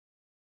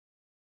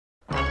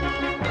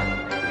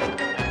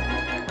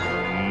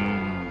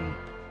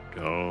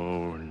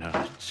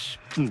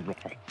Hey,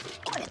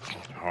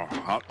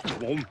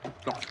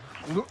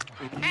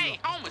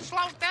 Homer,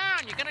 slow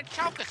down. You're gonna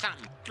choke or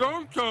something.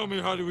 Don't tell me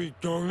how to eat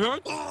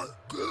donuts.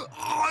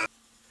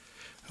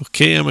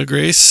 Okay, Emma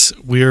Grace,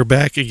 we are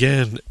back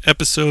again.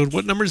 Episode,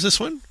 what number is this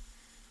one?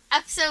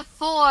 Episode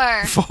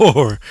 4.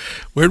 4.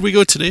 Where'd we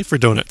go today for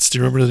donuts? Do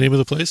you remember the name of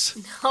the place?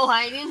 No,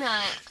 I do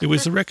not. It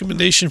was a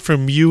recommendation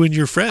from you and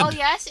your friend. Oh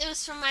yes, it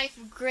was from my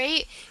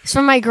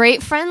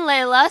great friend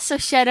Layla. So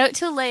shout out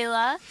to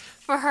Layla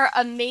for her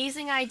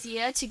amazing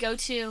idea to go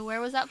to,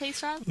 where was that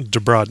place, Rob?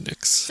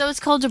 Debrodniks. So it's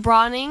called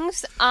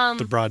Debrodniks.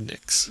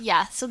 Debrodniks.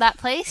 Yeah, so that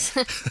place.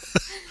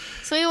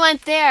 So we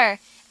went there,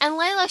 and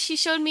Layla, she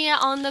showed me it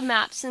on the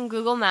maps and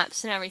Google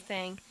Maps and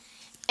everything.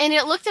 And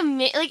it looked it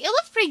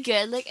looked pretty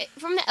good. Like,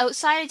 from the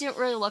outside, it didn't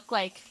really look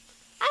like,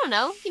 I don't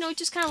know, it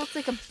just kind of looked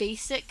like a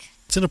basic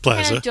It's in a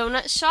plaza. kind of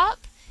donut shop.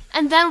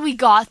 And then we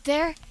got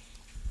there,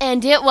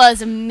 and it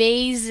was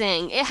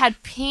amazing. It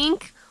had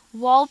pink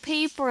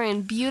wallpaper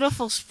and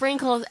beautiful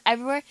sprinkles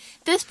everywhere.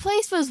 This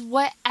place was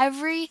what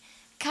every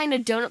kind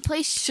of donut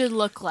place should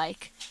look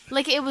like.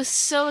 Like, it was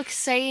so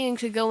exciting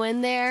to go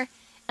in there,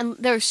 and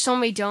there were so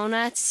many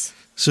donuts.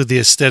 So the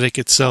aesthetic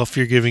itself,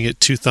 you're giving it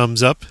 2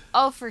 thumbs up?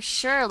 Oh, for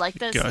sure. Like,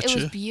 this, It Gotcha.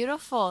 was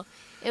beautiful.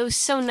 It was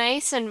so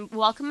nice and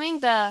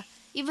welcoming.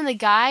 Even the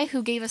guy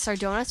who gave us our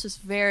donuts was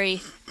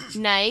very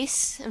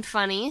nice and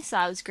funny, so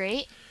that was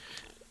great.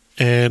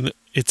 And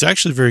it's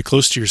actually very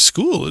close to your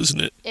school,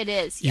 isn't it? It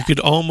is, You yeah. could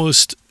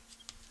almost,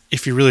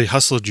 if you really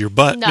hustled your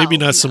butt, No, maybe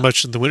not so no.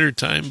 much in the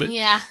wintertime, but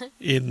Yeah.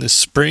 in the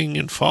spring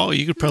and fall,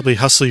 you could probably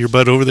hustle your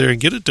butt over there and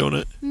get a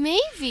donut.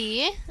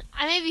 Maybe.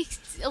 I may be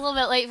a little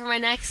bit late for my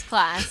next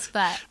class,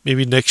 but...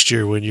 Maybe next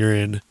year when you're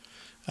in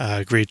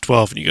grade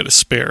 12 and you got a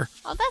spare.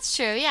 Oh, that's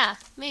true, yeah.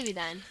 Maybe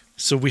then.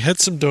 So we had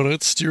some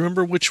donuts. Do you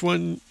remember which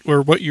one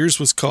or what yours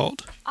was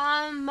called?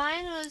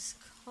 Mine was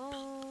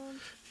called...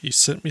 You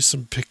sent me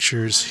some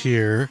pictures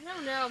here. I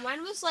don't know.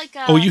 Mine was like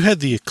a... Oh, you had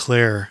the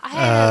eclair. I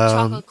had a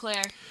chocolate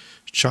eclair.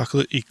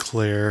 Chocolate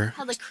eclair.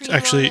 Had the cream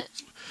Actually, on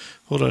it.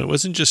 hold on. It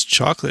wasn't just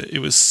chocolate. It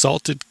was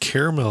salted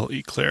caramel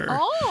eclair.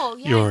 Oh,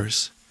 yeah.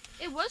 Yours.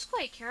 It was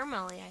quite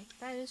caramelly.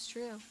 That is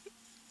true.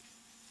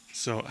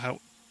 So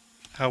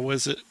how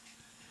was it?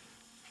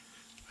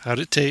 How'd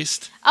it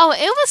taste? Oh,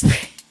 it was...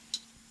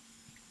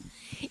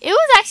 It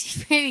was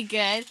actually pretty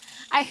good.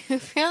 I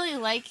really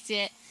liked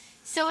it.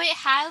 So it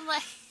had,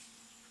 like...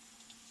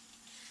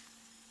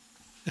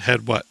 It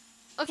had what?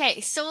 Okay,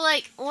 so,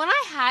 like, when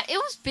I had... It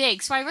was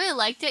big, so I really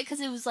liked it,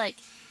 because it was, like...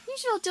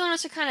 Usual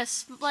donuts are kind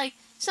of, like...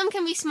 Some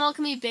can be small,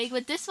 can be big,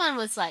 but this one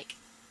was, like,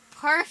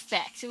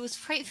 perfect. It was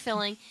quite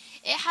filling.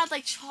 It had,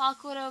 like,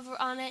 chocolate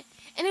over on it,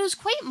 and it was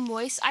quite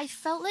moist. I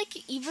felt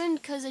like, even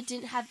because it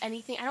didn't have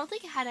anything... I don't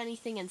think it had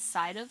anything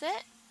inside of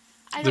it.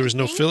 There was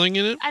no filling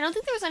in it? I don't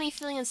think there was any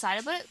filling inside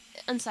of it,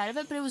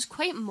 but it was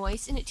quite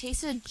moist, and it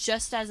tasted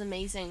just as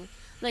amazing.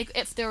 Like,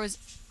 if there was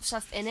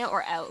stuff in it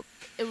or out.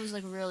 It was,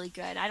 like, really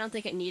good. I don't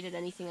think it needed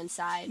anything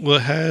inside. Well,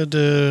 it had,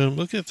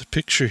 look at the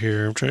picture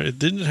here. It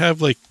didn't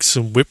have, like,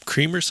 some whipped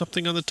cream or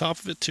something on the top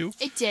of it, too?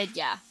 It did,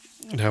 yeah.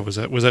 And how was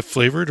that? Was that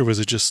flavored, or was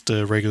it just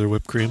regular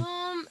whipped cream?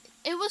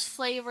 It was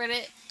flavored,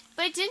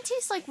 but it didn't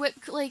taste like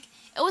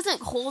it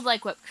wasn't cold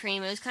like whipped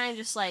cream. It was kind of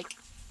just like...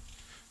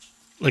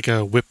 Like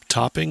a whipped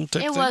topping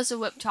type It thing? was a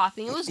whipped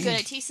topping. It was good.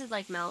 It tasted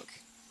like milk.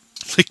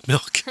 Like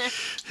milk.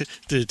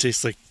 Did it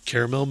taste like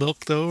caramel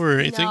milk, though, or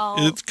anything?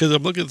 No. Because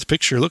I'm looking at the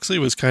picture. It looks like it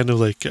was kind of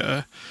like,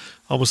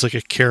 almost like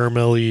a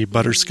caramelly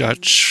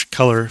butterscotch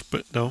color,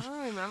 but no. I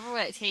don't remember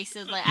what it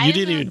tasted like. You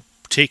didn't even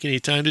take any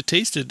time to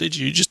taste it, did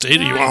you? You just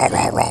ate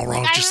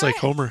it, just like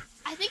Homer.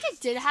 I think it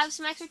did have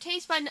some extra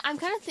taste, but I'm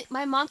kind of...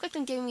 my mom got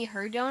them giving me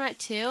her donut,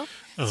 too.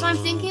 So I'm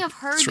thinking of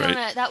her donut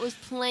right. that was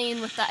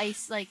plain with the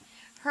ice, like...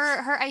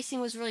 Her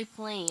icing was really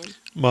plain.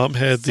 Mom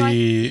had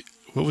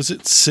what was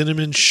it?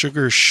 Cinnamon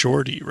sugar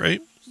shorty, right?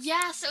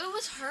 Yeah, so it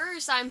was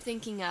hers I'm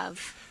thinking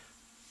of.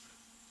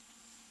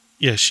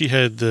 Yeah, she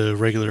had the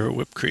regular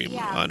whipped cream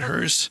on but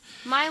hers.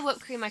 My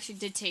whipped cream actually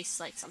did taste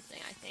like something,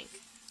 I think.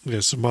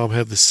 Yeah, so Mom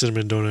had the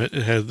cinnamon donut.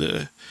 It had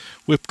the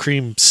whipped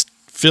cream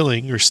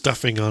filling or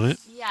stuffing on it.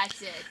 Yeah, it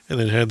did. And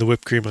then it had the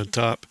whipped cream on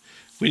top.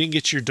 We didn't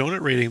get your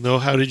donut rating, though.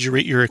 How did you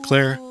rate your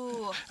eclair? Ooh.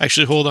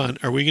 Actually, hold on.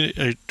 Are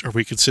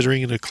we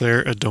considering an eclair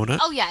a donut?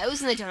 Oh yeah, it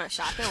was in the donut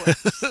shop. It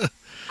was.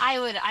 I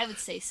would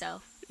say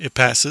so. It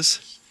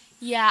passes.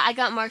 Yeah, I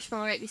got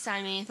marshmallow right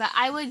beside me, but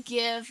I would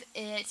give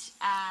it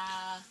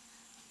how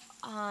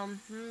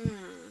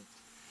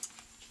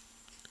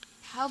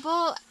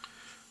about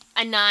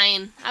a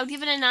 9? I would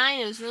give it a 9.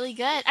 It was really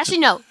good. Actually,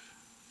 no.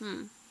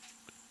 I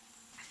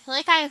feel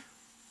like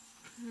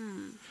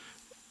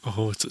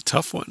Oh, it's a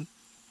tough one.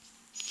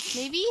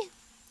 maybe.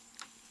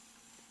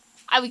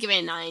 I would give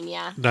it a 9.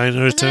 Yeah. 9 out I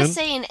of was 10. gonna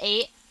say an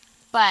 8,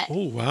 but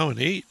Oh wow, an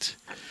 8.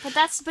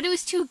 but it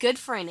was too good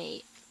for an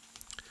 8.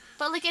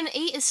 But like an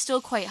 8 is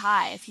still quite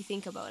high if you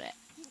think about it.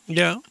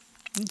 Yeah,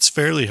 it's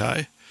fairly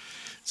high.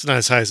 It's not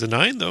as high as a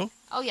 9 though.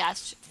 Oh yeah,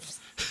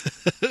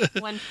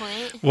 1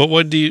 point. What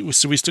one do you...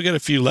 So we still got a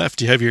few left.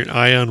 Do you have your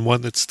eye on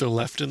one that's still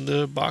left in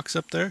the box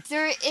up there?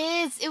 There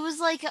is. It was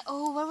like,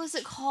 oh, what was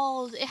it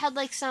called? It had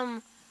like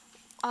some,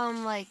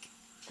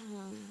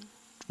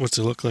 What's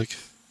it look like?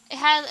 it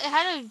had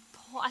a,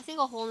 I think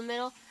a hole in the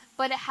middle,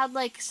 but it had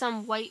like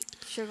some white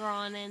sugar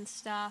on it and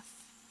stuff.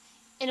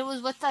 And it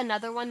was with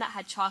another one that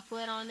had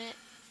chocolate on it.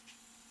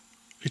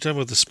 You talking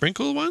about the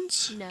sprinkle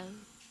ones? No.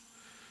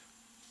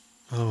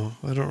 Oh,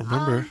 I don't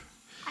remember.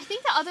 I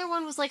think the other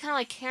one was like kind of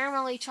like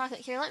caramelly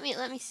chocolate. Here, let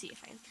me see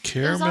if I can.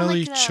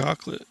 Caramelly like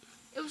chocolate.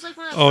 It was like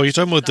one of the Oh, you're first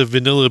talking ones about the I got.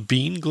 vanilla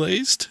bean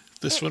glazed?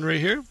 This one right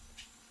here?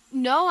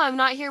 No, I'm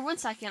not here. 1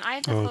 second. I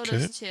have the Okay.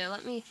 photos too.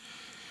 Let me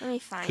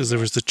find. Because there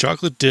was the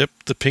chocolate dip,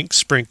 the pink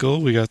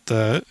sprinkle. We got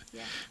that.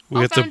 Yeah.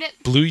 We got the found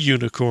it. blue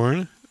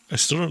unicorn. I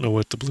still don't know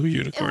what the blue It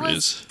unicorn was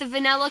is. the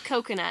vanilla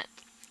coconut.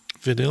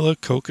 Vanilla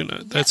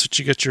coconut. That's what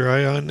you got your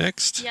eye on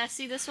next? Yeah,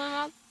 see this one,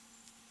 Rob?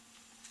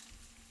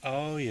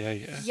 Oh, yeah.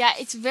 Yeah,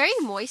 it's very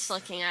moist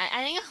looking. I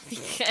think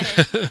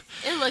it'll be good.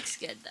 It looks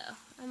good though.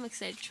 I'm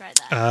excited to try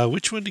that.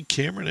 Which one did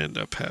Cameron end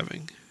up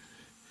having?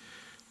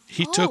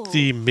 He Oh. took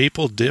the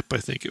maple dip, I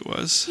think it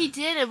was. He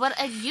did it. What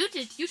you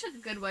did? You took a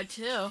good one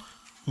too.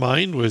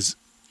 Mine was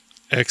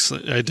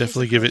excellent. I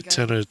definitely give it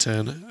 10 out of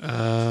 10.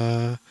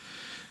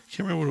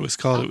 Can't remember what it was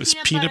called. Oh, It was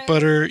peanut peanut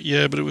butter.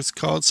 Yeah, but it was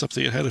called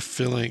something. It had a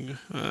filling.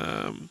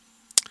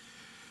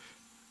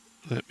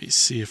 Let me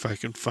see if I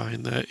can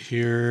find that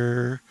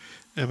here.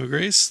 Emma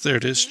Grace, there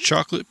it is.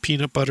 Chocolate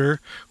peanut butter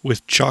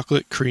with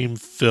chocolate cream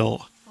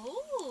fill.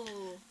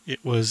 Oh,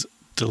 It was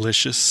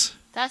delicious.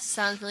 that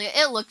sounds really.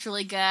 It looked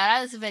really good.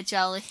 I was a bit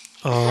jelly.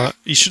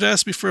 You should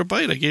ask me for a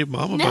bite. I gave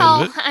Mom a bite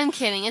No, of it. I'm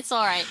kidding. It's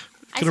all right.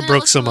 Could have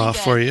broke some off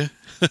for you.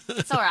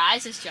 It's all right. I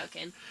was just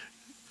joking.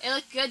 It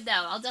looked good though.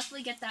 I'll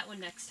definitely get that one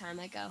next time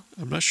I go.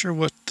 I'm not sure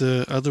what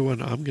the other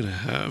one I'm gonna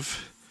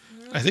have.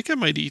 I think I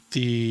might eat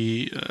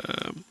the.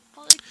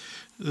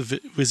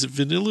 Was it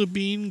vanilla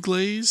bean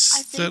glaze?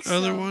 I think That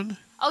other so. one?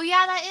 Oh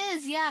yeah, that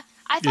is. Yeah,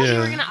 I thought you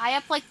were Yeah. gonna eye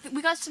up like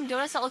we got some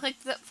donuts that look like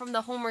from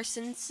the Homer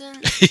Simpson.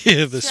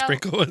 Yeah, the So-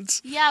 sprinkle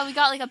ones. Yeah, we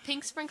got like a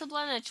pink sprinkled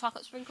one and a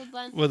chocolate sprinkled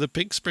one. Well, the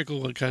pink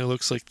sprinkle one kind of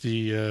looks like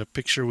the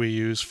picture we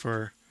use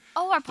for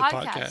Oh, our the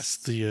podcast.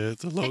 podcast.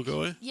 The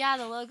logo. Yeah,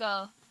 the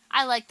logo.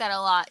 I like that a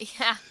lot.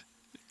 Yeah.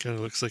 Kind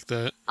of looks like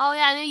that. Oh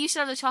yeah, maybe you should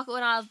have the chocolate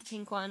one. I'll have the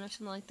pink one or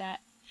something like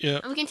that. Yeah,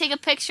 And we can take a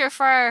picture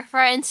for our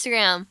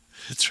Instagram.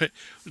 that's right.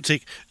 We'll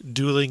take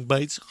dueling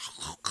bites.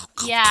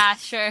 Yeah,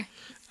 sure.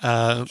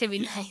 Uh, Could be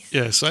nice.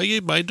 yeah, so I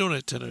gave my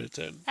donut 10 out of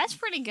 10. That's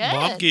pretty good.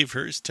 Mom gave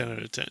hers 10 out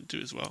of 10 too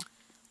as well.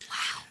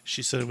 Wow.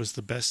 She said it was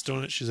the best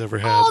donut she's ever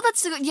had. Oh,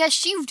 that's good. Yeah,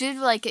 she did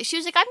like it. She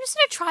was like, I'm just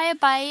gonna try a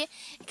bite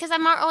because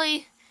I'm not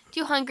really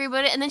too hungry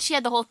about it. And then she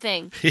had the whole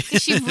thing.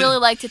 'Cause she really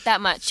liked it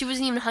that much. She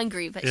wasn't even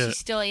hungry, but Yeah. she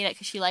still ate it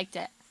because she liked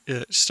it. Yeah,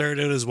 it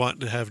started out as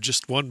wanting to have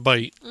just one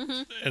bite.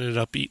 Ended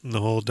up eating the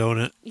whole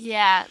donut.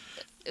 Yeah,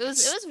 it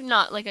was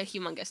not like a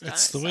humongous donut.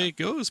 That's the so- way it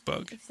goes,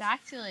 Bug.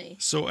 Exactly.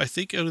 So I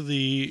think out of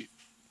the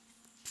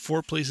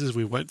 4 places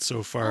we went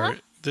so far, Uh-huh.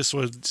 this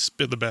one's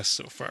been the best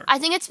so far. I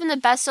think it's been the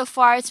best so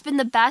far. It's been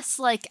the best,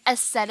 like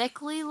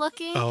aesthetically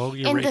looking. Oh,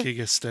 you're and the- ranking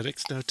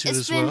aesthetics now too It's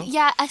as been well?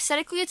 yeah,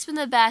 aesthetically it's been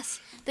the best.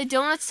 The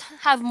donuts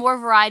have more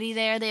variety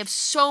there. They have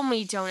so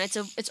many donuts.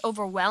 It's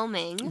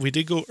overwhelming. We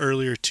did go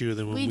earlier too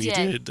than when We we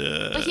did.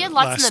 did But he had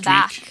lots in last the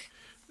back. week.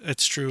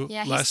 That's true.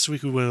 Yeah, Last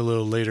week we went a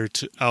little later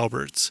to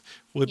Albert's.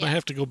 We might Yeah.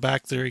 have to go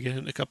back there again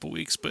in a couple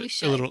weeks, but We a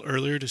should. little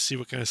earlier to see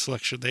what kind of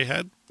selection they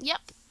had. Yep.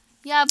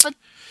 Yeah, but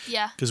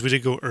yeah. Because we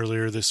did go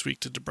earlier this week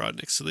to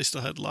Debrodniks, so they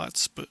still had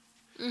lots. But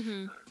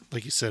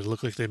like you said, it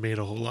looked like they made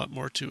a whole lot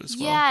more too as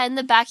well. Yeah, in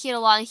the back he had a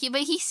lot.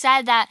 But he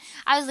said that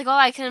I was like, oh,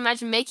 I can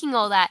imagine making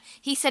all that.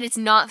 He said it's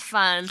not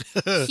fun.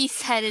 He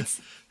said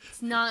it's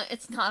not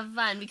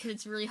fun because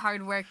it's really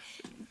hard work.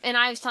 And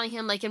I was telling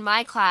him like in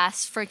my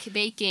class for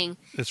baking,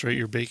 That's right,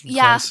 your baking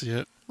Yeah. class.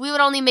 Yeah. we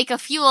would only make a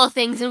few little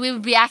things and we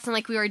would be acting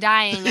like we were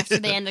dying after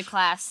the end of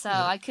class. So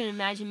I couldn't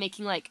imagine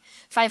making like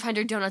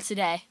 500 donuts a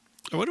day.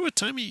 I wonder what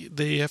time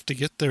they have to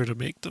get there to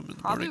make them in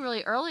the Probably morning.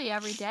 really early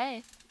every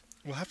day.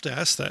 We'll have to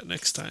ask that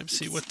next time.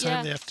 See what time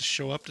Yeah. they have to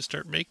show up to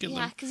start making Yeah,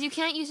 them. because you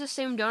can't use the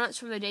same donuts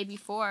from the day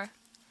before.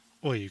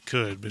 Well, you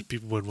could, but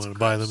people wouldn't want to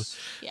buy them.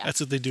 Yeah. That's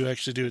what they do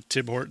actually do at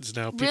Tim Hortons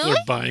now. People Really?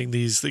 are buying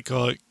these. They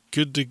call it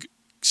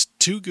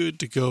too good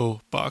to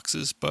go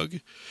boxes, Bug.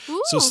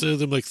 Ooh. So instead of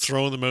them like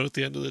throwing them out at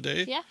the end of the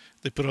day, Yeah.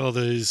 they put all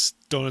these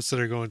donuts that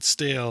are going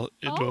stale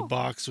into a Oh.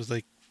 box with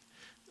like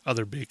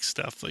other big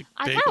stuff like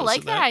I bagels kind of like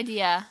and that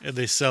idea. and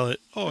they sell it.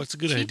 Oh, it's a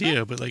good Cheaper?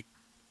 idea, but like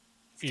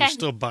you're kinda-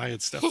 still buying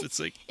stuff that's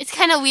like It's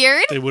kind of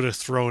weird. they would have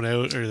thrown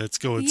out or that's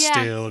going Yeah.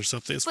 stale or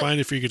something. It's But- fine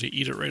if you're going to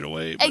eat it right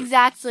away. But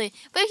Exactly.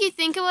 But if you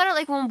think about it,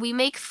 like when we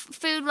make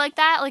food like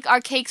that, like our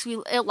cakes,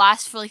 it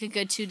lasts for like a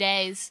good 2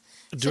 days.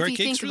 do So if our you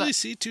cakes think really about-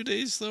 see 2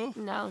 days though?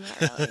 No,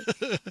 not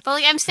really. But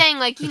like I'm saying,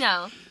 like, you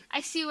know,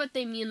 I see what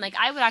they mean. Like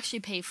I would actually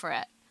pay for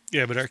it.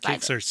 Yeah, but our buy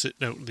cakes are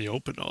sitting out in the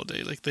open all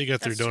day. Like they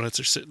got their That's true. donuts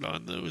are sitting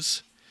on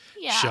those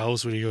Yeah.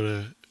 shelves when you go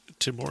to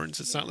Tim Hortons.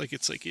 It's not like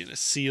it's like in a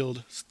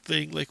sealed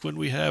thing like when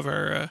we have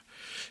our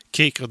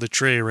cake on the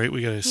tray, right?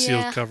 We got a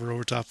sealed cover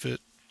over top of it.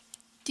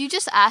 Do you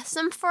just ask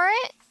them for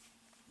it?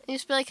 You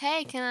just be like,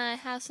 hey, can I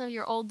have some of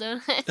your old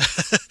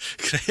donuts?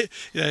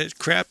 Yeah,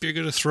 crap you're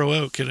going to throw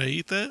out. Can I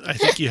eat that? I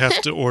think you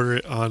have to order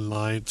it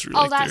online through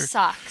that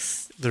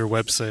sucks. Their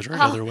website or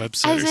another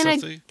website or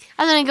something.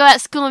 I was going to go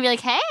at school and be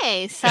like,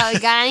 hey, so you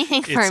got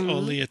anything for me? It's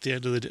only at the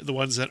end of the day. The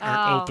ones that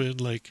aren't open,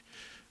 like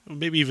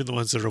maybe even the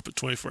ones that are open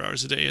 24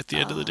 hours a day at the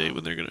end of the day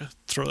when they're going to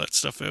throw that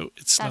stuff out.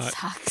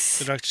 Sucks.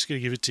 They're not just going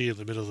to give it to you in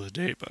the middle of the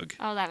day, Bug.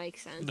 Oh, that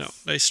makes sense. No,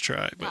 nice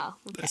try, but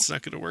that's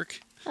not going to work.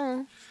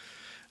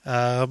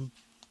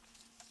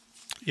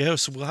 Yeah,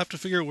 so we'll have to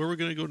figure out where we're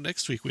going to go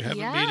next week. We haven't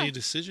made any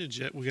decisions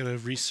yet. We got to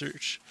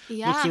research.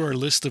 Look through our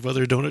list of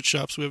other donut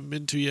shops we haven't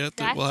been to yet.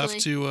 That we'll have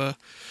to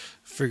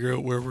figure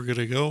out where we're going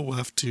to go. We'll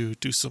have to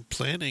do some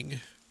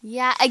planning.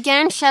 Yeah,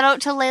 again, shout out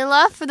to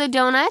Layla for the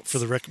donuts. For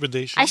the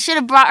recommendation. I should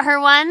have brought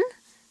her one.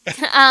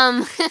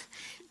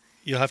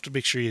 You'll have to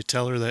make sure you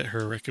tell her that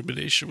her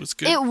recommendation was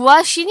good. It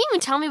was. She didn't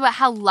even tell me about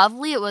how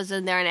lovely it was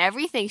in there and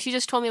everything. She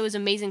just told me it was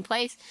an amazing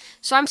place.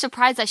 So I'm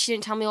surprised that she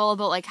didn't tell me all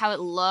about like how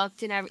it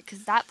looked and everything.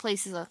 Because that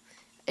place is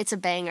it's a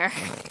banger.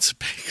 It's a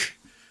banger.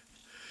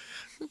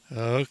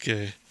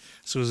 Okay.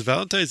 So it was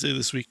Valentine's Day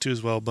this week too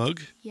as well,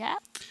 Bug. Yeah.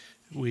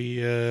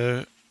 We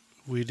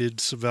did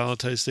some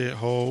Valentine's Day at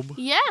home.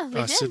 Yeah, we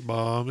Us did. and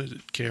Mom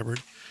and Cameron.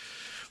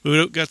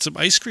 We got some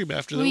ice cream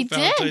after that.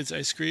 Valentine's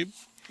ice cream.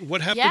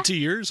 What happened to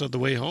yours on the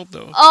way home,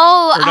 though?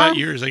 Oh, or not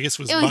yours. I guess it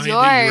was mine yours.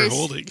 that you were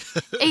holding.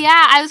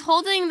 Yeah, I was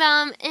holding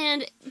them,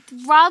 and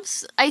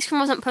Rob's ice cream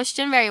wasn't pushed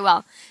in very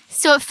well,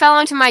 so it fell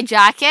onto my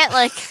jacket,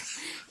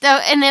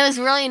 and it was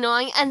really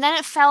annoying. And then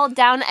it fell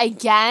down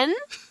again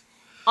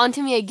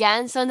onto me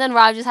again. So then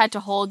Rob just had to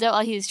hold it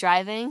while he was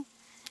driving.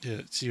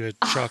 Yeah, so you had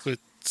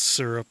chocolate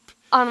syrup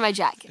on my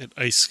jacket and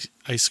ice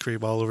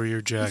cream all over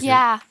your jacket.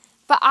 Yeah.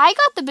 But I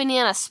got the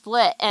banana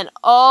split, and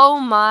oh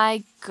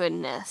my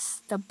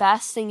goodness, the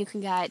best thing you can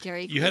get at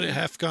Dairy Queen. You had it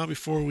half gone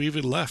before we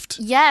even left.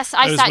 Yes,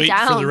 I sat down. I was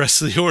waiting for the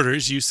rest of the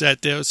orders. You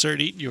sat down,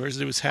 started eating yours,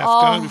 and it was half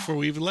gone before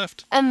we even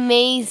left.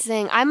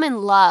 Amazing. I'm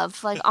in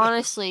love.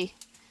 Honestly,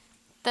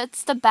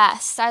 that's the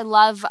best. I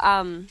love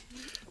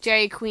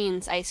Dairy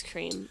Queen's ice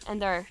cream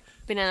and their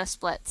banana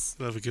splits.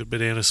 Love a good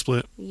banana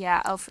split.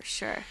 Yeah, for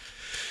sure.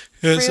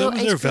 Yeah, so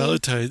that was our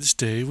Valentine's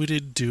Day. We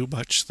didn't do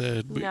much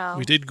then. No.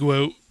 We did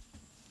go out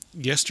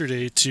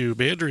yesterday to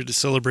Mandarin to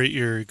celebrate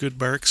your good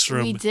marks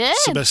from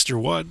semester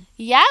 1.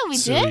 Yeah, we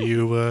did. So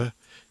you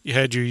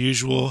had your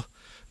usual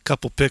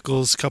couple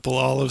pickles, couple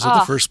olives on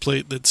the first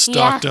plate, then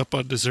stocked up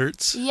on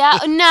desserts. Yeah,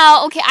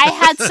 no, okay. I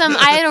had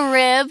a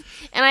rib,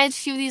 and I had a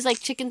few of these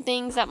chicken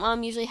things that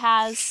Mom usually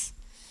has.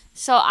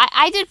 So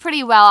I did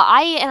pretty well.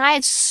 I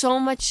had so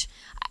much.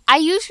 I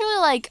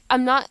usually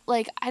I'm not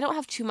I don't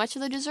have too much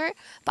of the dessert,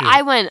 but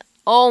I went.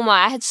 Oh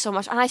my! I had so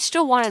much, and I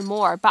still wanted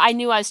more. But I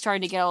knew I was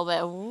starting to get a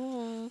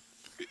little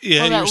bit.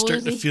 Yeah, you were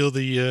starting to feel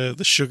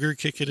the sugar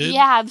kicking in.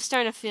 Yeah, I'm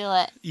starting to feel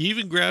it. You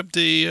even grabbed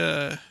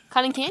a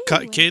cotton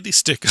candy candy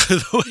stick on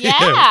the way. Yeah,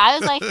 I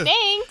was like,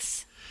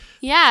 thanks.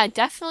 Yeah,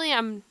 definitely.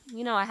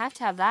 I have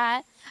to have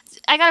that.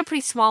 I got a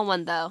pretty small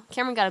one though.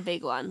 Cameron got a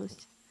big one,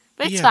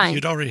 but it's fine.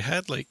 You'd already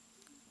had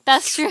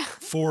that's true.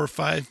 4 or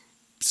 5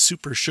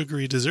 super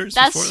sugary desserts.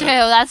 That's true.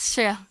 That's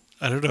true.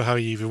 I don't know how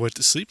you even went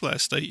to sleep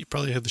last night. You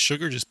probably had the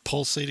sugar just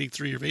pulsating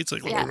through your veins.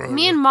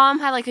 Me and Mom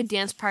had a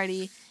dance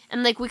party,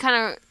 and we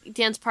kind of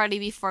dance party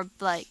before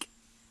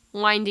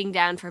winding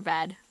down for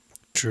bed.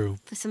 True.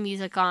 Put some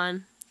music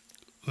on.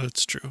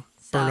 That's true.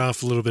 Burn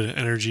off a little bit of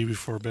energy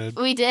before bed.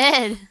 We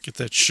did. Get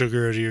that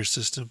sugar out of your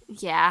system.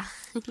 Yeah.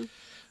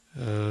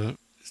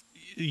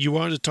 You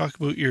wanted to talk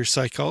about your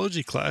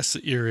psychology class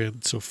that you're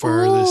in so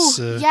far.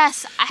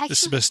 Yes, this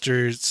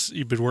semester.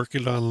 You've been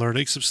working on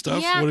learning some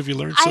stuff. Yeah, what have you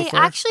learned so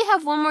far? I actually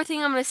have one more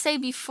thing I'm going to say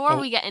before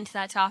we get into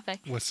that topic.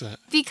 What's that?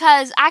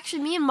 Because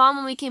actually, me and Mom,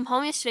 when we came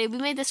home yesterday, we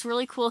made this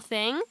really cool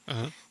thing.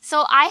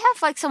 So I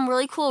have some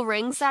really cool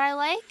rings that I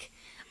like.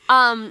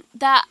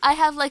 That I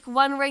have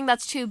one ring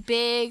that's too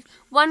big,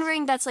 one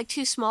ring that's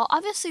too small.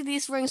 Obviously,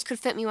 these rings could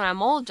fit me when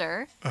I'm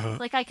older.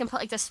 I can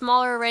put the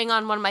smaller ring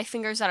on one of my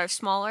fingers that are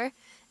smaller.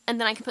 And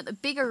then I can put the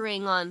bigger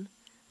ring on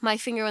my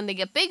finger when they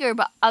get bigger,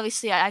 but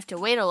obviously I have to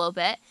wait a little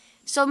bit.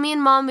 So me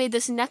and Mom made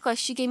this necklace.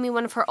 She gave me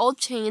one of her old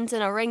chains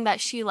and a ring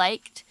that she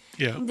liked.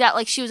 Yeah.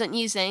 That she wasn't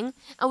using.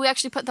 And we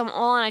actually put them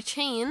all on a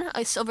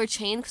silver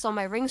chain, because all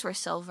my rings were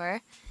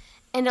silver.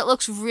 And it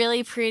looks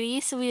really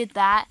pretty, so we did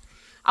that.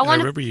 I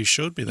remember you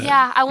showed me that.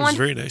 Yeah. It was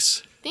very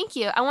nice. Thank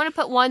you. I want to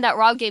put one that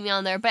Rob gave me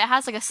on there, but it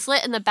has a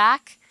slit in the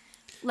back.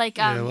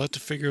 Yeah, we'll have to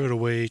figure out a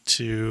way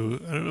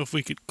to. I don't know if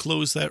we could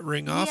close that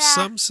ring off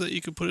some so that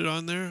you could put it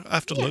on there. I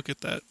have to look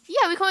at that.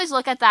 Yeah, we can always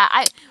look at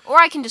that. Or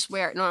I can just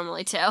wear it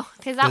normally too,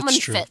 because that one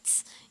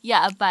fits.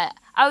 Yeah, but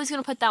I was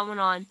gonna put that one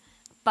on,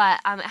 but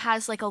it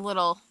has a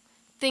little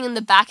thing in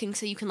the backing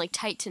so you can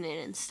tighten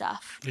it and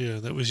stuff.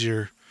 Yeah, that was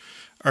your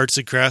arts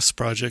and crafts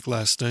project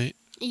last night.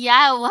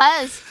 Yeah, it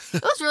was.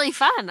 It was really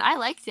fun. I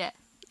liked it.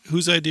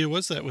 Whose idea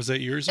was that? Was that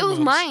yours? It was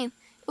mine.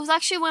 It was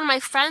actually one of my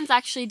friends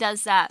actually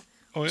does that.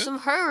 Oh, yeah? Some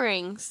of her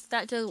rings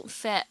that don't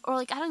fit. Or,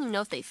 like, I don't even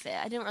know if they fit.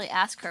 I didn't really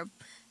ask her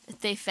if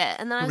they fit.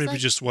 And then I was maybe like,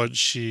 just one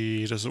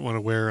she doesn't want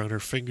to wear on her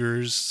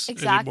fingers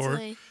anymore.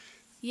 Exactly.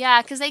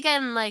 Yeah, because they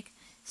get, like,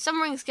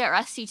 some rings get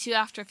rusty, too,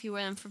 after if you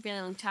wear them for a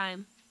really long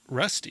time.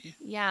 Rusty?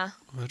 Yeah.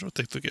 I don't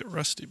think they'll get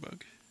rusty,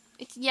 Bug.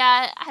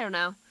 Yeah, I don't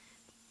know.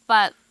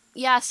 But,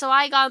 yeah, so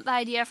I got the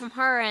idea from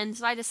her, and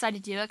so I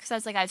decided to do it, because I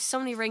was like, I have so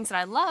many rings that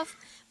I love,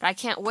 but I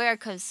can't wear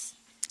because...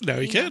 Now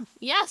you can. Know.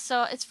 Yeah,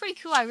 so it's pretty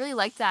cool. I really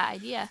like that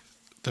idea.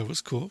 That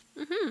was cool.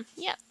 Mm-hmm,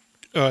 yep.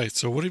 All right,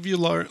 so what have you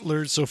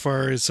learned so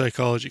far in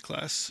psychology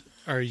class?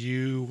 Are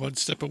you one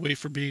step away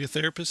from being a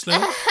therapist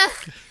now?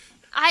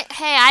 I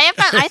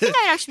think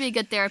I'd actually be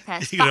a good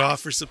therapist. You can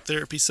offer some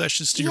therapy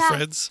sessions to your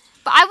friends?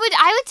 But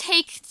I would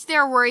take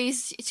their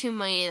worries to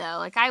me, though.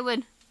 Like,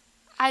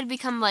 I'd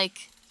become,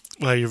 like...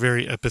 Well, you're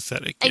very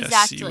empathetic.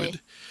 Exactly. Yes,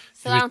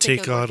 you would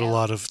take on a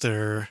lot of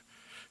their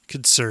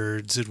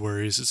concerns and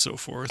worries and so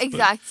forth.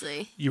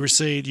 Exactly. But you were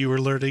saying you were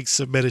learning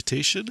some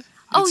meditation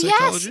in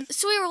psychology? Yes.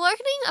 So we were learning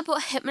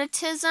about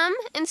hypnotism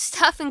and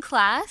stuff in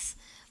class.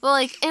 Well,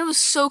 like, it was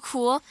so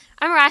cool.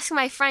 I remember asking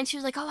my friend, she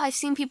was like, oh, I've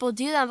seen people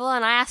do that.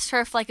 And I asked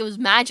her if, like, it was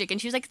magic. And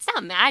she was like, it's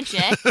not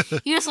magic.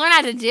 You just learn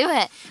how to do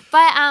it.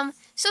 But,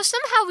 so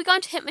somehow we got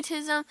into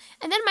hypnotism.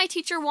 And then my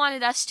teacher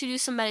wanted us to do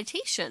some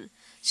meditation.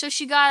 So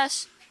she got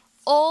us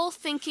all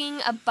thinking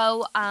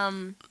about,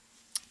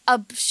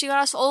 she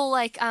got us all,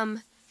 like,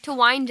 to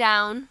wind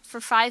down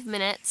for 5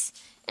 minutes.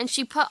 And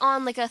she put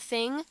on, like, a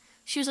thing.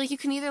 She was like, you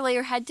can either lay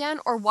your head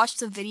down or watch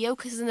the video,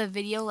 because in the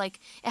video, like,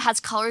 it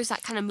has colors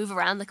that kind of move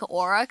around, like an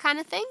aura kind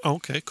of thing.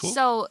 Okay, cool.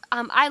 So,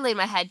 I laid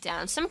my head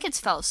down. Some kids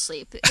fell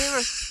asleep.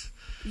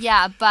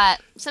 Yeah,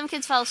 but some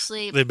kids fell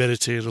asleep. They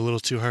meditated a little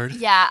too hard.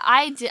 Yeah,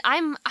 I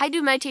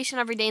do meditation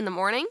every day in the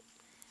morning.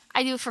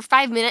 I do it for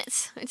 5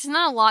 minutes. It's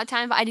not a lot of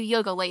time, but I do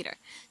yoga later.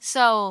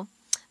 So,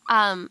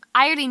 I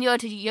already knew how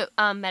to do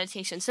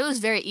meditation, so it was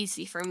very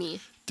easy for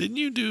me. Didn't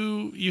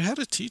you had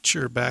a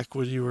teacher back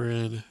when you were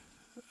in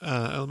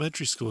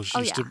elementary school? She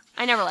used to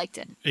I never liked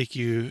it. Make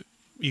you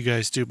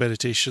guys do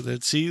meditation.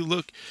 Then see,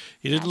 look,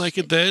 you didn't like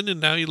it then,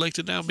 and now you liked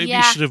it now. Maybe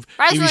you should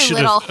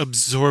have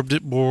absorbed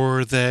it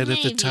more then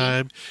at the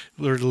time.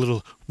 Learned a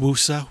little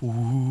woosa.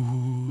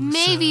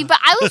 Maybe, but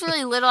I was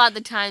really little at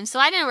the time, so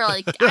I didn't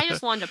really. I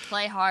just wanted to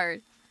play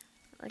hard.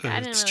 Like, I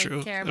didn't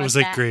really care about that. It was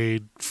like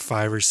grade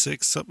 5 or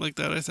 6, something like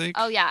that, I think.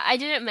 Oh yeah, I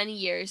did it many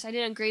years. I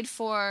did it in grade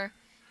 4,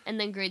 and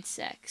then grade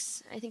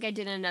 6. I think I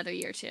did it another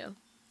year too.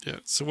 Yeah.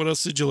 So what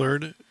else did you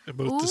learn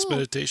about this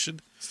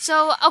meditation?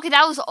 So, okay,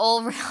 that was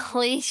all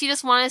really. She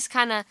just wanted us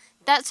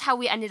that's how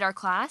we ended our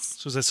class.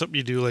 So is that something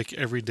you do like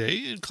every day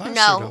in class?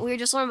 No, we were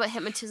just learning about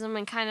hypnotism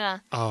and kind of...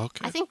 Oh,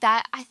 okay. I think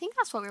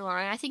that's what we were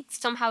learning. I think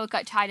somehow it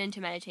got tied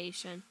into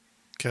meditation.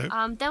 Okay.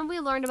 Then we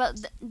learned about...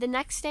 The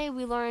next day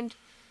we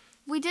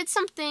did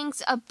some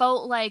things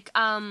about, like,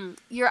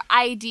 your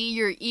ID,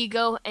 your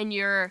ego, and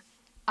your...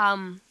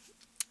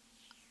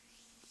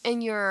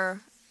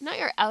 Not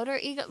your outer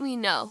ego.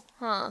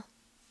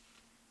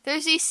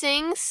 There's these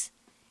things.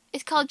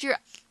 It's called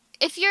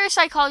if you're a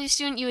psychology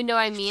student, you would know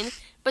what I mean.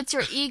 But it's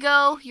your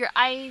ego, your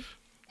I,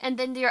 and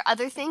then your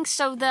other things.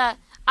 So the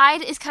I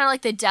is kind of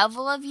like the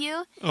devil of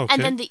you. Okay.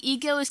 And then the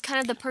ego is kind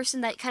of the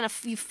person that kind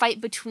of you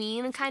fight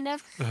between, kind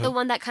of. Uh-huh. The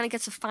one that kind of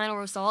gets the final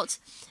result.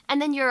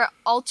 And then your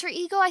alter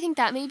ego, I think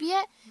that may be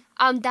it.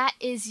 That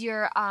is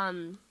your,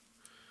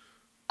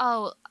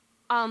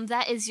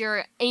 that is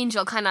your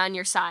angel kind of on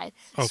your side.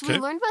 Okay. So we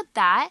learned about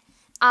that.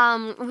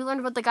 We learned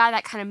about the guy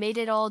that kind of made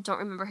it all. Don't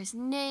remember his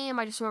name.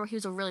 I just remember he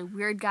was a really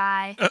weird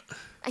guy.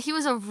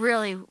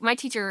 My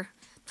teacher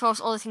told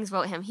us all the things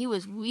about him. He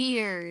was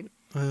weird.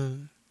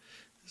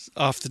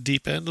 Off the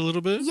deep end a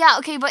little bit? Yeah,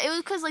 okay, but it was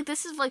because, like,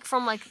 this is, like,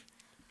 from, like,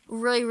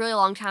 really, really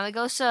long time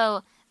ago.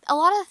 So a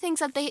lot of the things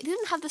that they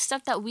didn't have the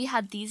stuff that we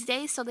had these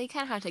days, so they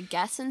kind of had to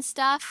guess and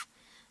stuff.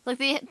 Like,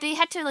 they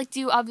had to, like,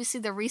 do,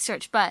 obviously, the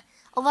research, but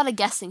a lot of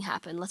guessing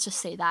happened. Let's just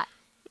say that.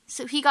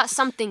 So he got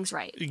some things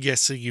right.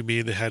 Guessing, you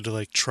mean they had to,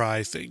 like,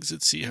 try things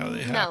and see how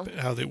they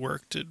how they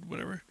worked and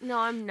whatever?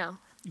 No.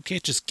 You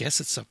can't just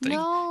guess at something.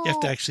 No. You have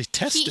to actually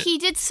test it. He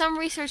did some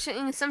research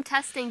and some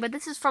testing, but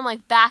this is from,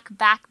 like, back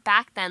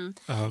then.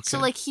 Oh, okay. So,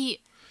 like, he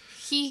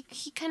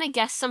kind of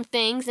guessed some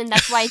things, and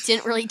that's why it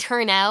didn't really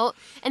turn out.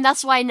 And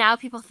that's why now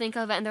people think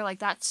of it, and they're like,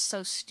 that's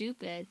so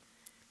stupid.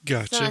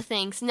 Gotcha. Some of the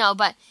things. No,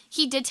 but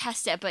he did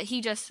test it, but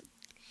he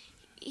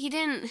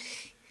didn't...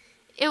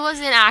 It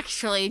wasn't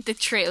actually the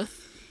truth.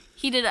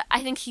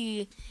 I think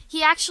he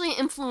actually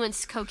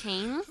influenced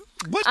cocaine.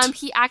 What?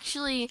 He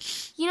actually,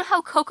 you know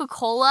how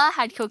Coca-Cola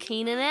had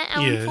cocaine in it at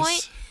one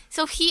point?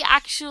 So he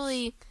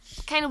actually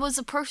kind of was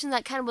a person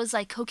that kind of was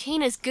like,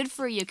 cocaine is good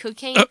for you.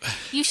 Cocaine,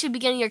 you should be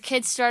getting your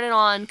kids started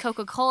on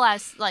Coca-Cola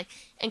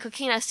and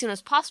cocaine as soon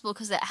as possible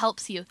because it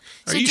helps you.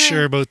 Are you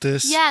sure about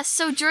this? Yeah,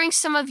 so during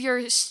some of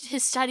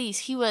his studies,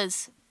 he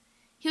was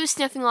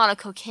sniffing a lot of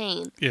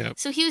cocaine. Yeah.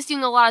 So he was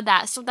doing a lot of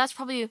that. So that's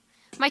probably...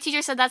 My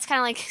teacher said that's kind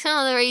of like some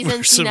of the reasons,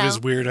 where some of his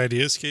weird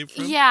ideas came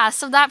from? Yeah,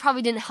 so that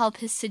probably didn't help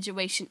his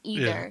situation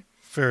either.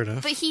 Fair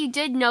enough. But he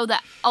did know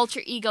the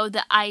alter ego,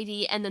 the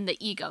ID, and then the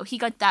ego. He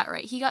got that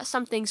right. He got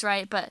some things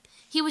right, but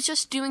he was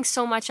just doing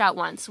so much at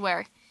once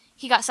where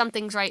he got some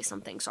things right,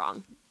 some things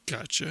wrong.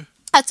 Gotcha.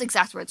 That's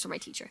exact words from my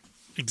teacher.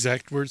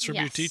 Exact words from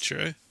your teacher,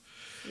 eh?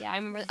 Yeah, I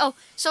remember. Oh,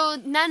 so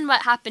then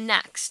what happened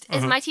next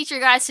is my teacher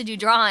got us to do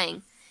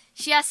drawing.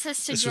 She asked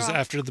us to draw. This was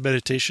after the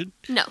meditation?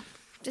 No.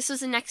 This was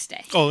the next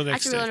day. Oh, the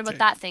next day. After we learned about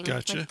that thing.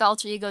 Gotcha. Like the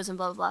alter egos and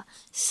blah, blah, blah.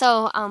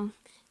 So,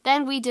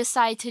 then we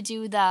decided to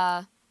do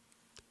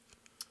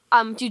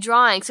do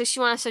drawing. So she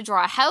wanted us to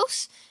draw a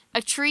house,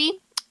 a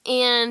tree,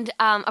 and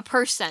a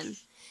person.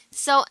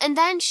 So, and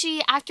then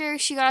after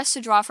she got us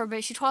to draw for a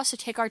bit, she told us to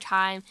take our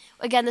time.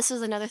 Again, this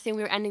was another thing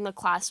we were ending the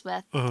class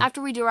with.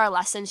 After we do our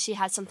lessons, she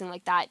had something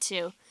like that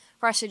too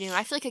for us to do. And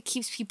I feel like it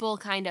keeps people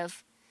kind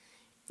of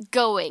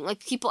going.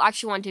 Like, people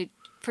actually want to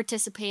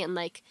participate and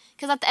like,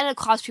 because at the end of the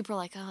class people are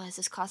like, oh, is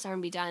this class ever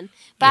gonna be done?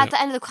 But at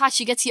the end of the class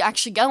she gets you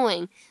actually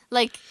going,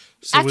 like,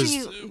 so after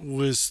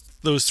was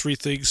those 3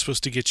 things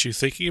supposed to get you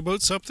thinking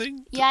about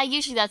something? Yeah,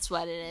 usually that's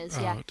what it is.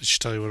 Yeah. Did she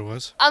tell you what it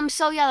was?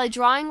 So yeah, the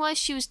drawing was,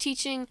 she was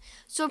teaching,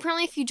 so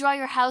apparently if you draw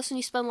your house and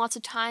you spend lots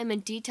of time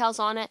and details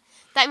on it,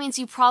 that means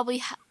you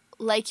probably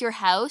like your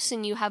house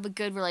and you have a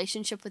good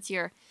relationship with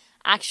your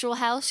actual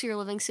house, your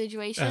living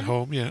situation at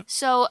home. Yeah.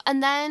 So,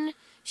 and then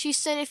she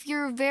said if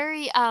you're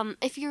very,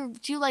 if you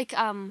do like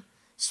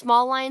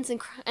small lines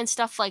and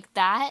stuff like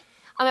that,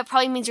 it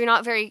probably means you're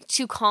not very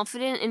too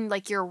confident in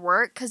like your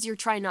work because you're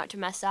trying not to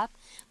mess up.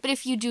 But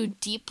if you do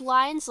deep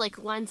lines, like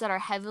lines that are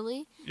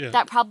heavily,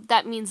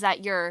 that means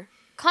that you're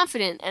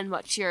confident in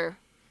what you're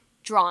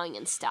drawing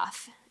and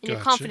stuff, and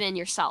you're confident in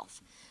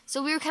yourself.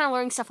 So we were kind of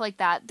learning stuff like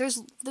that. There's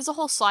a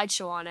whole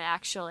slideshow on it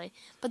actually,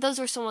 but those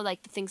were some of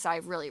like the things that I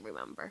really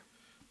remember.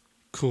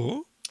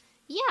 Cool.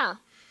 Yeah.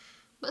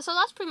 So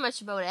that's pretty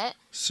much about it.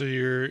 So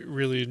you're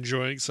really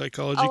enjoying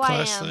psychology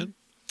class then?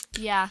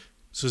 Yeah.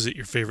 So is it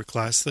your favorite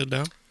class then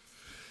now?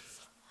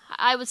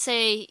 I would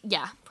say,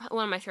 yeah,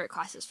 one of my favorite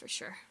classes for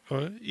sure.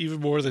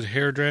 Even more than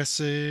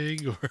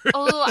hairdressing? Or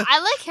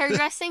I like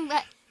hairdressing,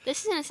 but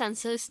this is going to sound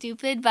so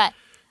stupid, but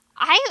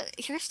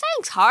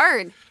hairstyling's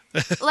hard.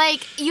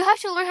 Like, you have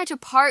to learn how to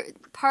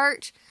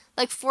part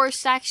like 4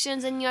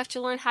 sections, and you have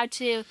to learn how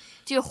to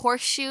do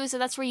horseshoes,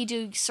 and that's where you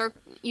do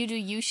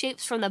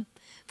U-shapes from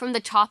the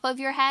top of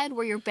your head,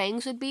 where your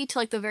bangs would be, to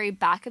like the very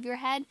back of your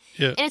head.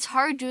 Yeah. And it's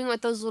hard doing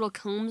with those little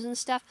combs and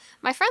stuff.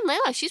 My friend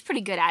Layla, she's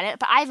pretty good at it,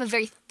 but I have a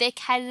very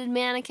thick-headed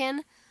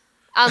mannequin,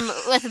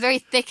 with very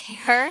thick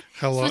hair.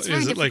 How long? So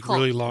is it like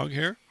really long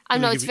hair?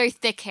 No, it's very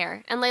thick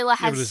hair. And Layla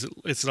has... but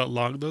it's not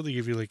long though? They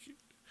give you like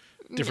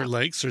different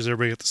lengths, or is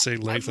everybody at the same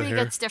length of hair?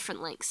 Everybody gets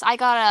different lengths. I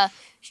got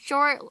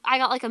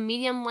like a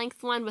medium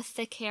length one with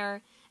thick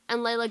hair, and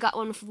Layla got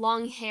one with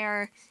long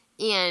hair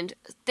and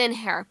thin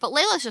hair. But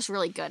Layla's just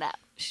really good at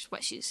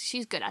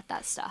she's good at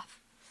that stuff.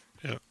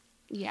 Yeah.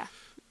 Yeah.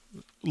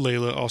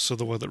 Layla also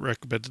the one that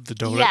recommended the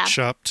donut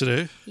shop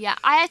today. Yeah,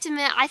 I have to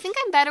admit, I think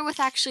I'm better with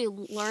actually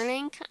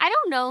learning. I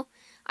don't know.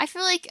 I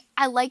feel like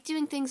I like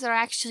doing things that are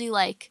actually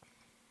like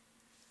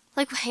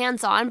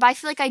hands-on, but I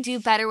feel like I do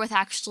better with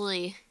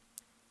actually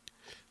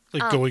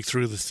going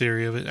through the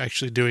theory of it,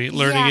 actually doing it,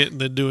 learning it, and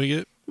then doing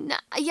it. No,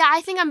 yeah,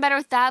 I think I'm better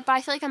with that, but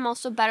I feel like I'm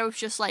also better with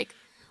just like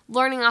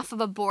learning off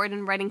of a board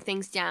and writing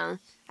things down.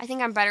 I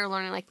think I'm better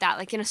learning like that,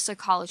 like in a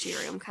psychology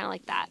room, kind of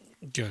like that.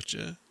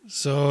 Gotcha.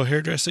 So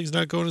hairdressing's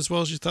not going as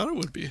well as you thought it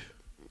would be.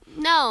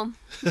 No.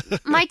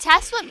 My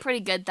test went pretty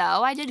good,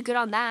 though. I did good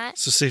on that.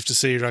 So safe to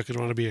say you're not going to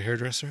want to be a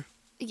hairdresser?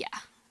 Yeah.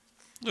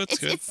 That's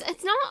good.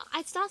 It's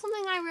not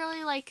something I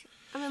really, like,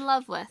 I'm in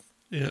love with.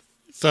 Yeah.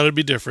 Thought it'd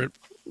be different.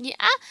 Yeah.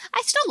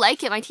 I still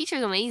like it. My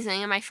teacher's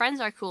amazing, and my friends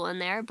are cool in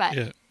there, but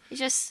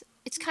it's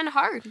kind of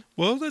hard.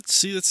 Well,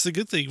 that's the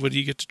good thing. When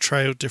you get to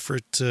try out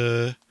different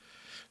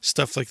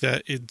stuff like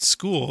that in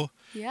school,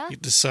 you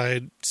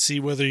see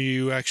whether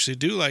you actually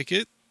do like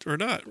it or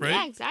not, right?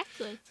 Yeah,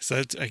 exactly.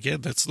 So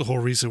that's the whole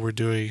reason we're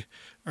doing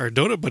our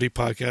Donut Buddy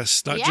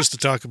podcast, not just to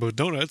talk about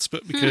donuts,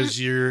 but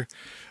because you're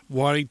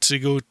wanting to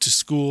go to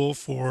school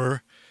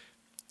for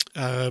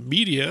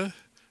media,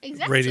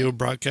 radio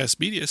broadcast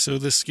media. So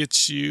this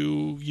gets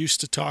you used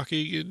to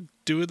talking and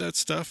doing that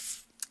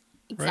stuff.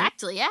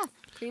 Exactly, right? Yeah,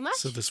 pretty much.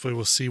 So this way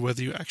we'll see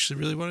whether you actually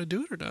really want to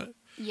do it or not.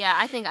 Yeah,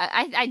 I think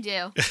I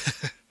do.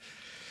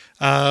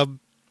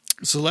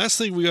 So last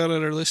thing we got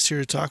on our list here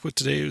to talk about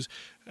today was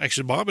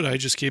actually Mom and I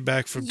just came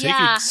back from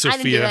taking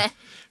Sophia,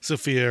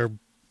 our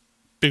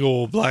big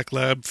old black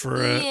lab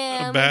for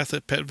a bath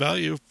at Pet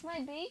Value. My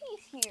baby's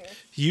here.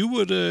 You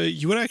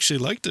would actually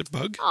liked it,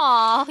 Bug.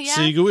 Aw, yeah.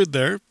 So you go in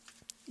there.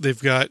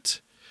 They've got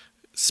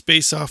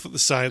space off at the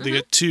side. They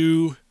got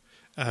 2.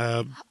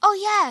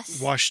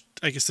 Yes.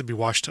 I guess they'd be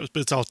wash tubs, but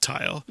it's all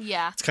tile.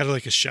 Yeah. It's kind of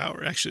like a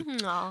shower. Actually,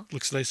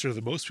 looks nicer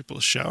than most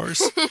people's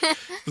showers. But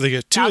they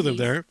got 2 of them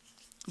there.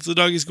 So the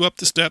doggies go up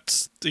the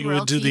steps. They go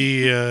into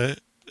the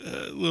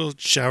little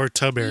shower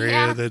tub area.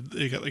 Yeah. Then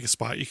they got like a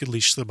spot you can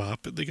leash them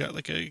up, and they got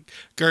like a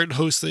garden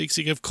hose thing,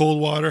 so you can have cold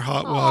water,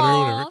 hot water,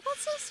 whatever.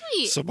 That's so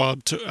sweet. So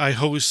Mom I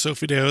hosed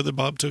Sophie down. The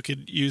mom took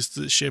and used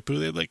the shampoo.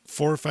 They had like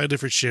 4 or 5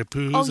 different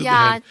shampoos. Oh, and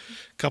yeah. They had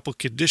a couple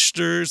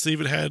conditioners. They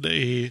even had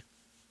a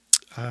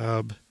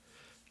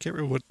can't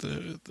remember what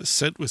the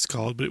scent was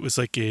called, but it was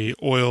like a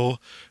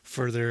oil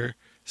for their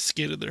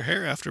skin and their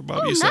hair after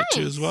Mom used that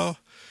too as well.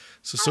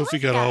 So Sophie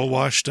got all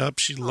washed up.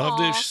 She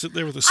loved it. She's sitting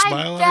there with a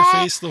smile on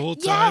her face the whole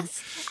time.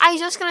 Yes. I was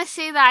just going to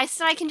say that. I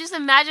said I can just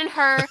imagine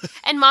her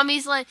and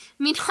Mommy's like,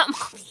 me not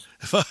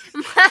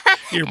Mommy.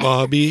 Your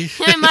mommy.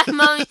 My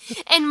mommy.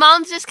 And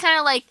Mom's just kind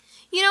of like,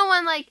 you know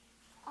when like,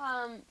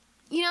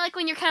 like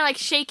when you're kind of like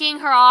shaking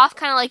her off,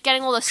 kind of like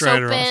getting all the soap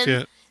in. Off,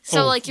 yeah.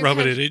 So like you're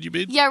rubbing it in, you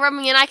mean? Yeah,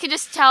 rubbing it in. I could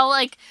just tell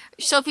like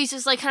Sophie's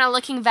just like kind of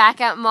looking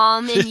back at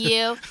Mom and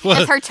you,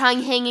 with her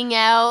tongue hanging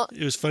out.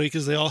 It was funny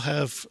because they all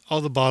have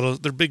all the bottles.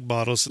 They're big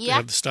bottles. They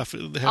have the stuff.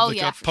 They have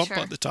a pump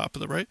on the top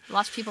of them, right?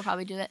 Lots of people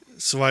probably do it.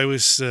 So I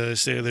was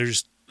standing there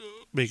just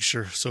make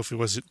sure Sophie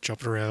wasn't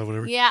jumping around,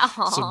 whatever. Yeah.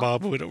 So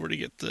Mom went over to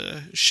get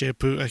the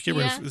shampoo. I can't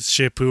remember if it was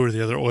shampoo or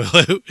the other oil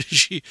out.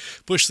 She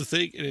pushed the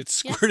thing and it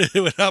squirted. It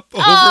went up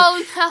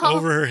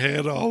over her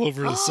hand, all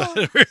over the side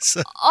of her.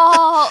 So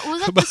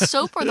was that the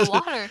soap or the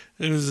water?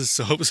 It was the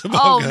soap. So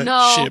Mom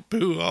got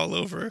shampoo all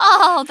over her.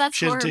 Oh, that's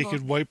horrible. She had to take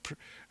and wipe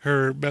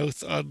her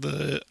mouth on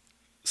the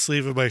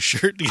sleeve of my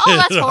shirt to get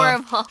that's it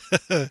horrible.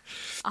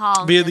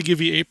 But yeah, they give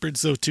you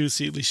aprons though too,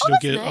 so at least you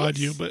don't get it on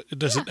you, but it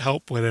doesn't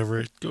help whenever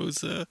it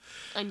goes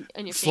on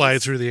your flying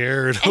through the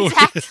air. And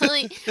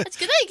exactly. It's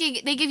good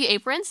that they give you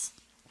aprons.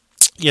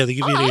 Yeah, they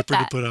give you an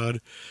apron to put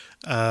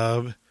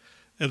on.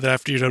 And then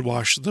after you're done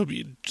washing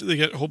them, they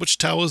got a whole bunch of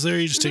towels there.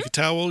 You just take a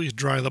towel, you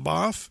dry them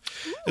off.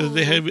 Ooh. And then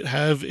they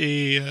have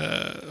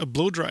a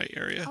blow dry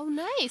area. Oh,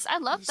 nice. I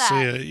love that.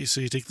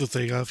 So you take the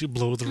thing off, you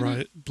blow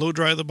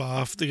dry them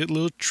off. They get a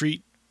little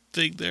treat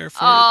thing there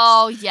for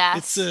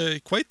yes.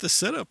 It's quite the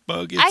setup,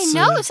 Bug. I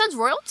know. It sounds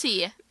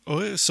royalty.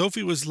 Oh, yeah.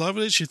 Sophie was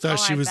loving it. She thought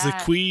she was the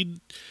queen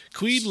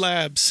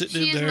lab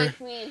sitting in there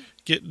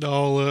getting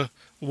all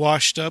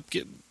washed up,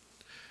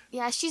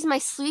 Yeah, she's my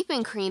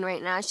sleeping queen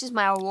right now. She's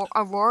my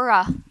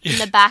Aurora in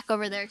the back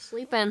over there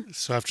sleeping.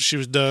 So after she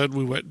was done,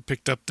 we went and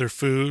picked up their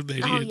food.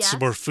 They needed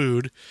some more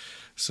food.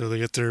 So they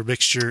got their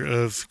mixture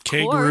of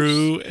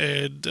kangaroo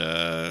and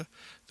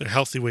their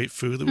healthy weight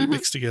food that we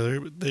mixed together.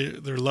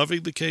 They're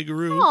loving the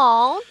kangaroo.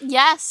 Oh,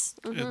 yes.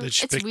 Mm-hmm.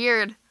 It's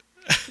weird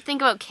to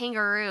think about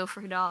kangaroo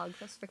for dogs.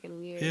 That's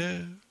freaking weird.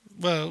 Yeah.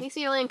 Well, makes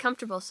me really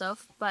uncomfortable,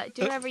 Soph, but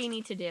do whatever you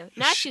need to do.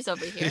 Now she's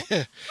over here.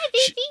 Yeah. Hi,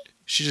 baby.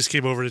 She just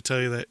came over to tell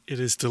you that it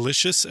is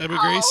delicious, Emma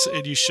Grace,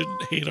 and you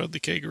shouldn't hate on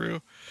the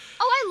kangaroo.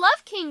 Oh, I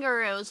love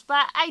kangaroos,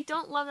 but I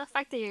don't love the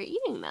fact that you're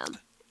eating them.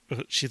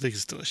 She thinks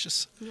it's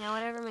delicious. Yeah,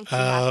 whatever makes you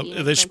happy.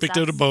 And then she picked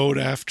out a bone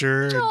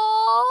after, and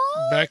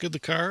back in the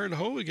car and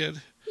home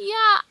again.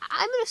 Yeah,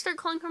 I'm going to start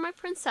calling her my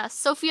princess.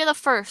 Sophia the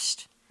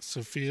First.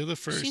 Sophia the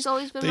First. She's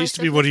always been That used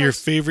to be one of your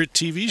favorite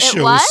TV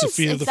shows, was,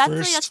 Sophia the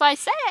First. That's why I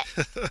said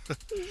it.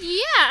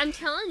 Yeah, I'm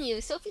telling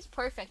you, Sophie's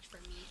perfect for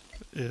me.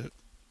 Yeah.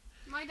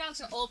 My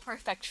dogs are all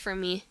perfect for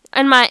me.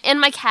 And my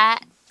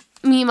cat,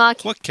 Mima.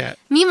 What cat?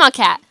 Mima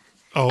cat.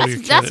 Oh,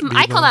 your cat.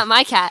 I call that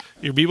my cat.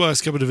 Your Mima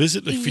is coming to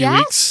visit in a few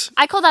weeks.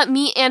 I call that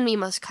me and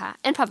Mima's cat.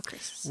 And Papa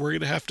Chris. We're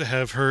going to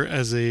have her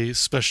as a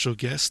special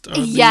guest on the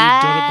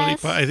Donut Bunny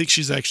Pod. I think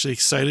she's actually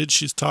excited.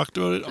 She's talked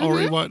about it,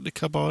 already wanting to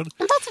come on.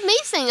 And that's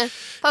amazing.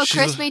 Papa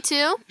Chris may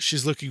too.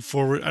 She's looking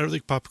forward. I don't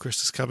think Papa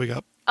Chris is coming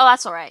up. Oh,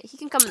 that's all right. He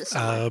can come in the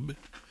summer.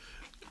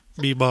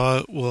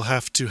 Mima will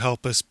have to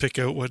help us pick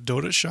out what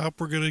donut shop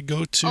we're going to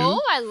go to.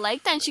 Oh, I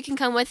like that. And she can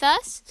come with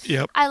us.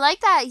 Yep. I like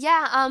that.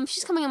 Yeah,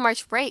 she's coming in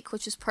March break,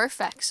 which is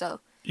perfect. So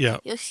yeah,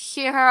 you'll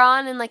hear her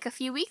on in like a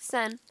few weeks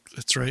then.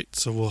 That's right.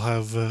 So we'll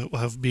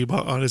have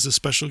Mima on as a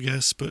special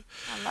guest. But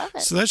I love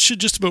it. So that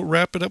should just about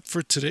wrap it up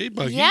for today,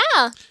 Buggy.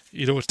 Yeah.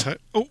 You know what time?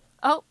 Oh.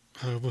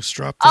 I almost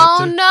dropped that.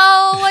 Oh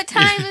no! What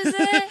time is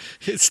it?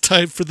 It's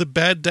time for the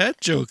bad dad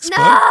jokes.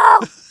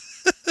 No.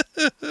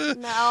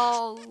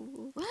 No.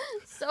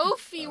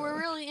 Sophie, we're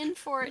really in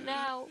for it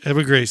now.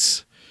 Emma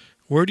Grace,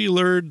 where do you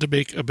learn to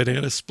make a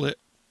banana split?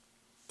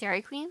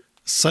 Dairy Queen?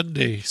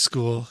 Sunday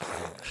school.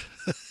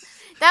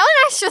 That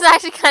one was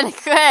actually kind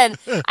of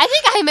good. I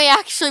think I may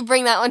actually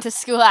bring that one to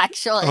school,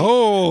 actually.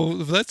 Oh,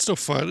 that's no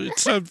fun.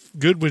 It's not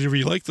good whenever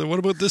you like that. What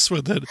about this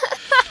one, then?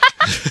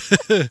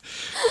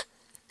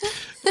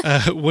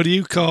 What do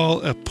you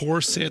call a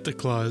poor Santa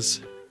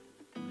Claus?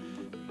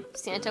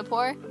 Santa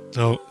poor?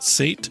 No,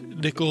 Saint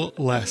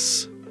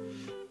Nicholas.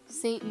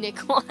 Saint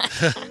Nicholas.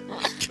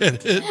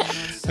 Get it?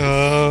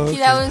 Oh, okay.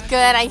 That was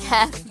good, I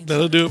guess.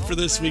 That'll do it for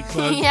this week,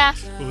 Bud. Yeah.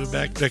 We'll be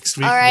back next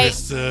week. All right.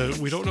 With,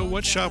 we don't know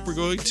what shop we're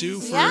going to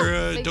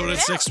for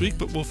donuts next week,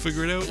 but we'll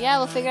figure it out. Yeah,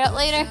 we'll figure it out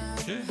later.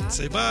 Okay,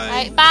 say bye. All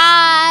right, bye.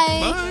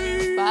 Bye.